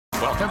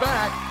Welcome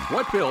back.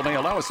 What bill may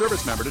allow a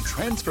service member to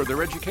transfer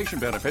their education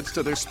benefits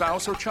to their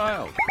spouse or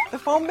child? The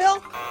phone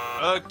bill?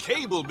 A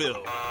cable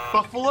bill.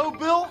 Buffalo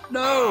Bill?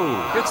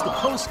 No, it's the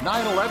post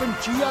 9/11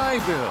 GI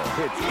Bill.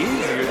 It's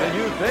easier than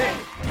you think.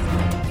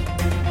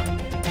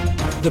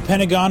 The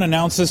Pentagon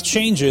announces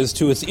changes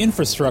to its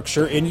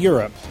infrastructure in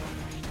Europe.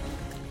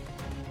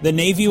 The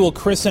Navy will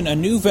christen a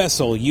new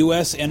vessel,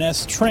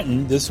 USNS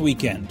Trenton, this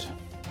weekend.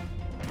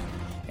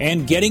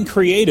 And getting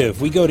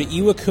creative, we go to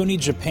Iwakuni,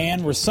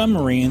 Japan, where some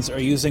Marines are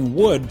using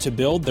wood to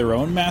build their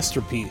own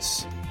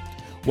masterpiece.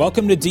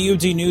 Welcome to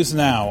DoD News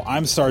Now.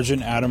 I'm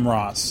Sergeant Adam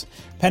Ross.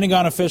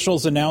 Pentagon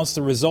officials announced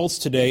the results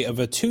today of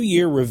a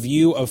 2-year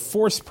review of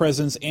force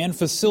presence and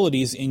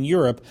facilities in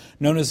Europe,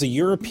 known as the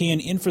European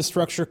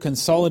Infrastructure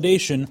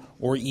Consolidation,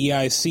 or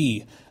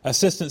EIC.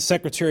 Assistant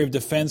Secretary of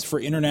Defense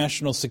for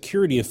International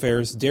Security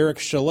Affairs, Derek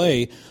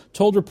Chalet,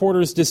 told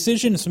reporters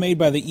decisions made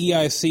by the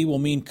EIC will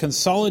mean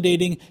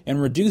consolidating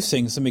and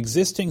reducing some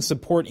existing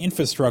support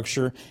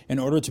infrastructure in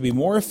order to be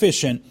more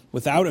efficient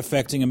without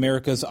affecting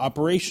America's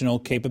operational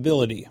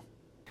capability.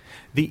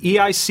 The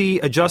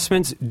EIC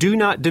adjustments do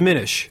not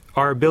diminish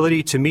our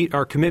ability to meet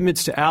our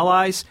commitments to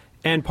allies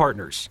and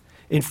partners.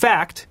 In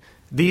fact,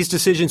 these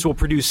decisions will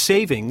produce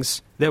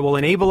savings that will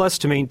enable us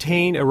to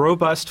maintain a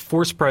robust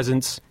force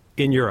presence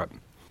in Europe.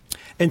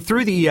 And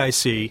through the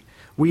EIC,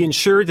 we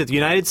ensure that the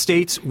United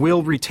States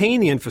will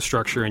retain the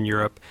infrastructure in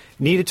Europe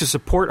needed to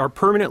support our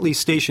permanently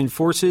stationed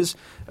forces,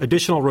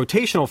 additional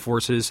rotational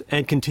forces,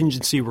 and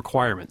contingency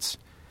requirements.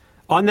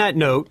 On that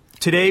note,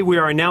 today we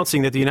are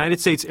announcing that the United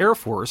States Air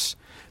Force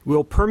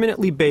will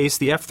permanently base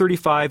the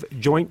F-35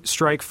 Joint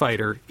Strike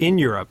Fighter in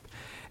Europe,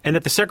 and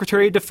that the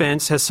Secretary of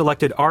Defense has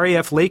selected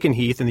RAF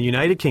Lakenheath in the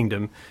United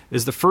Kingdom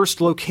as the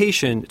first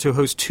location to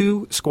host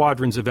 2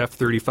 squadrons of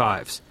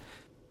F-35s.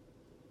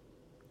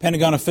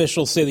 Pentagon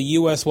officials say the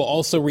U.S. will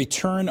also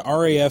return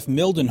RAF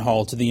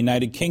Mildenhall to the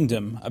United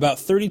Kingdom. About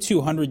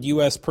 3,200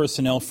 U.S.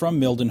 personnel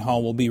from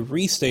Mildenhall will be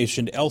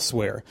restationed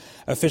elsewhere.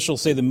 Officials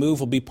say the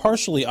move will be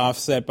partially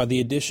offset by the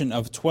addition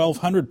of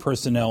 1,200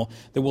 personnel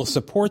that will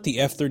support the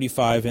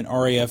F-35 and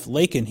RAF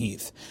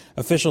Lakenheath.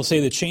 Officials say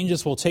the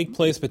changes will take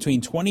place between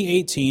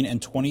 2018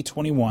 and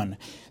 2021.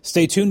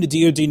 Stay tuned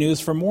to DoD News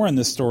for more on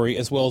this story,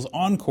 as well as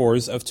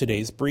encores of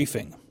today's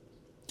briefing.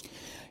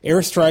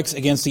 Airstrikes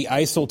against the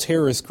ISIL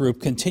terrorist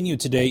group continue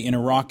today in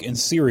Iraq and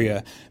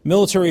Syria.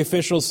 Military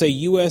officials say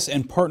U.S.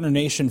 and partner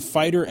nation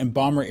fighter and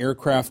bomber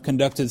aircraft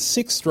conducted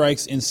 6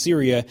 strikes in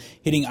Syria,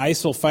 hitting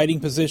ISIL fighting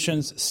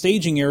positions,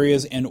 staging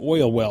areas, and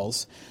oil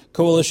wells.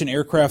 Coalition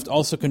aircraft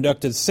also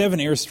conducted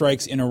 7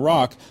 airstrikes in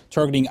Iraq,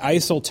 targeting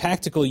ISIL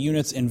tactical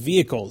units and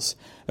vehicles.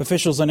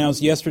 Officials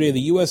announced yesterday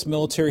the U.S.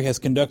 military has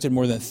conducted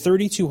more than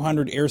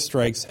 3,200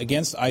 airstrikes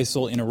against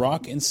ISIL in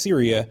Iraq and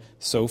Syria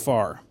so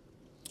far.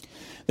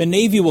 The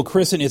Navy will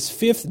christen its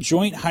 5th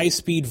joint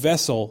high-speed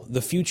vessel,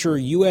 the future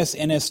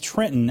USNS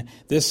Trenton,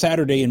 this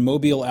Saturday in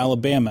Mobile,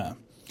 Alabama.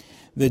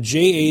 The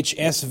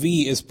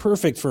JHSV is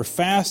perfect for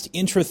fast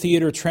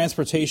intra-theater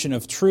transportation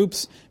of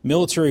troops,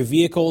 military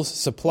vehicles,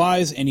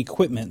 supplies, and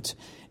equipment.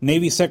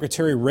 Navy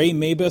Secretary Ray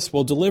Mabus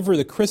will deliver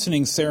the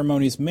christening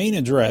ceremony's main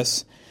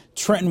address.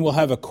 Trenton will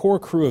have a core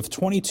crew of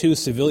 22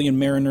 civilian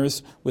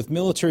mariners, with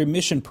military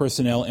mission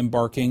personnel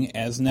embarking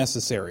as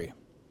necessary.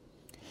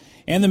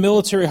 And the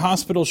military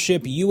hospital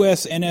ship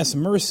USNS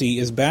Mercy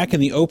is back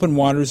in the open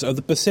waters of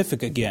the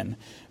Pacific again.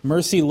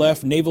 Mercy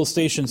left Naval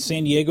Station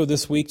San Diego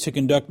this week to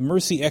conduct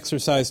Mercy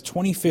Exercise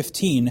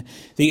 2015.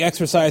 The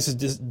exercise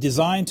is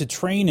designed to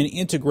train and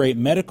integrate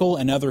medical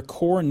and other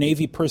core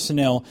Navy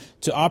personnel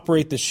to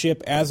operate the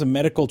ship as a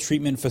medical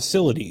treatment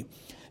facility.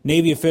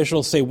 Navy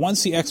officials say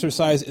once the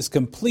exercise is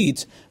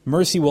complete,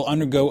 Mercy will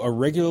undergo a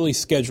regularly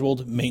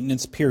scheduled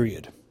maintenance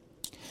period.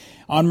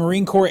 On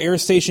Marine Corps Air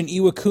Station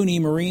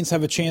Iwakuni, Marines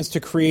have a chance to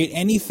create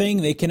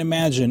anything they can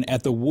imagine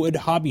at the Wood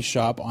Hobby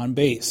Shop on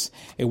base.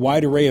 A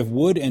wide array of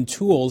wood and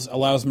tools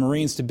allows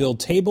Marines to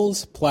build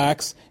tables,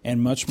 plaques, and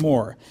much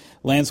more.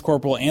 Lance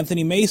Corporal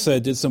Anthony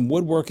Mesa did some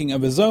woodworking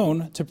of his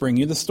own to bring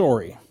you the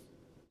story.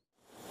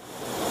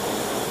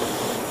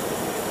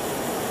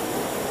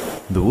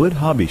 The Wood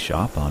Hobby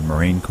Shop on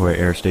Marine Corps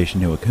Air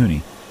Station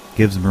Iwakuni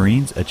gives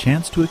Marines a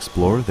chance to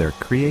explore their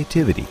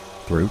creativity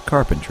through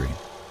carpentry.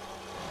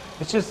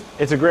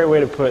 It's a great way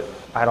to put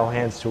idle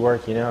hands to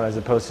work, as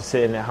opposed to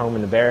sitting at home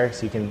in the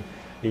barracks. You can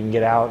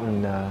get out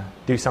and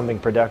do something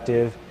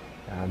productive,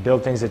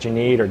 build things that you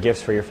need or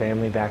gifts for your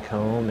family back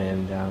home,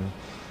 and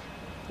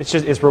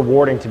it's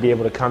rewarding to be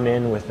able to come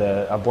in with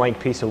a blank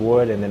piece of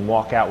wood and then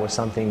walk out with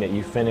something that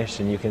you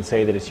finished and you can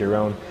say that it's your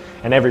own.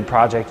 And every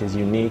project is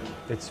unique.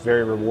 It's a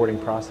very rewarding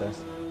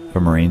process. For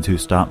Marines who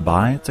stop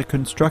by, it's a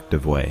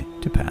constructive way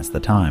to pass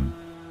the time.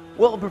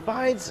 Well, it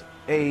provides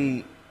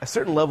a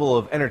certain level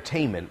of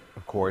entertainment,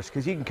 of course,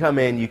 because you can come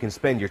in, you can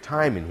spend your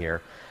time in here,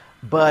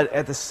 but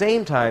at the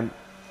same time,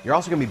 you're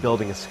also going to be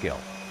building a skill.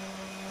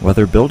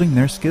 Whether building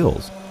their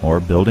skills or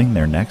building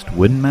their next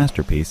wooden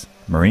masterpiece,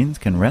 Marines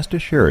can rest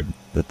assured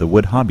that the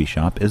Wood Hobby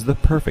Shop is the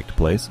perfect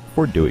place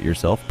for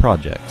do-it-yourself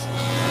projects.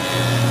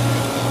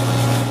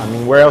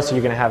 where else are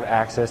you going to have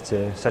access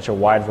to such a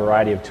wide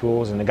variety of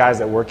tools? And the guys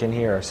that work in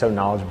here are so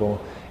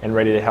knowledgeable and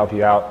ready to help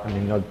you out. I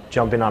mean, they'll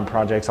jump in on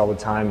projects all the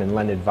time and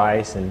lend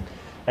advice and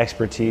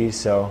expertise.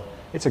 So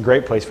it's a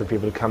great place for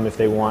people to come if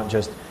they want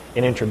just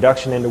an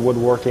introduction into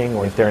woodworking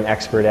or if they're an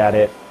expert at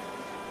it.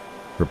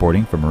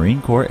 Reporting from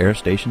Marine Corps Air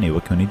Station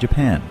Iwakuni,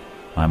 Japan,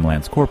 I'm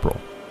Lance Corporal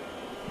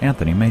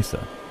Anthony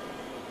Mesa.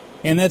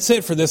 And that's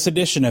it for this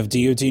edition of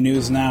DoD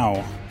News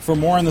Now. For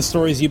more on the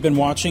stories you've been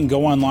watching,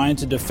 go online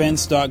to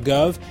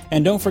defense.gov,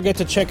 and don't forget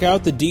to check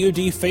out the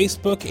DoD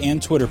Facebook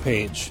and Twitter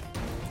page.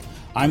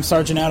 I'm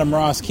Sergeant Adam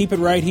Ross. Keep it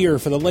right here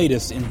for the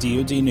latest in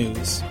DoD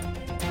News.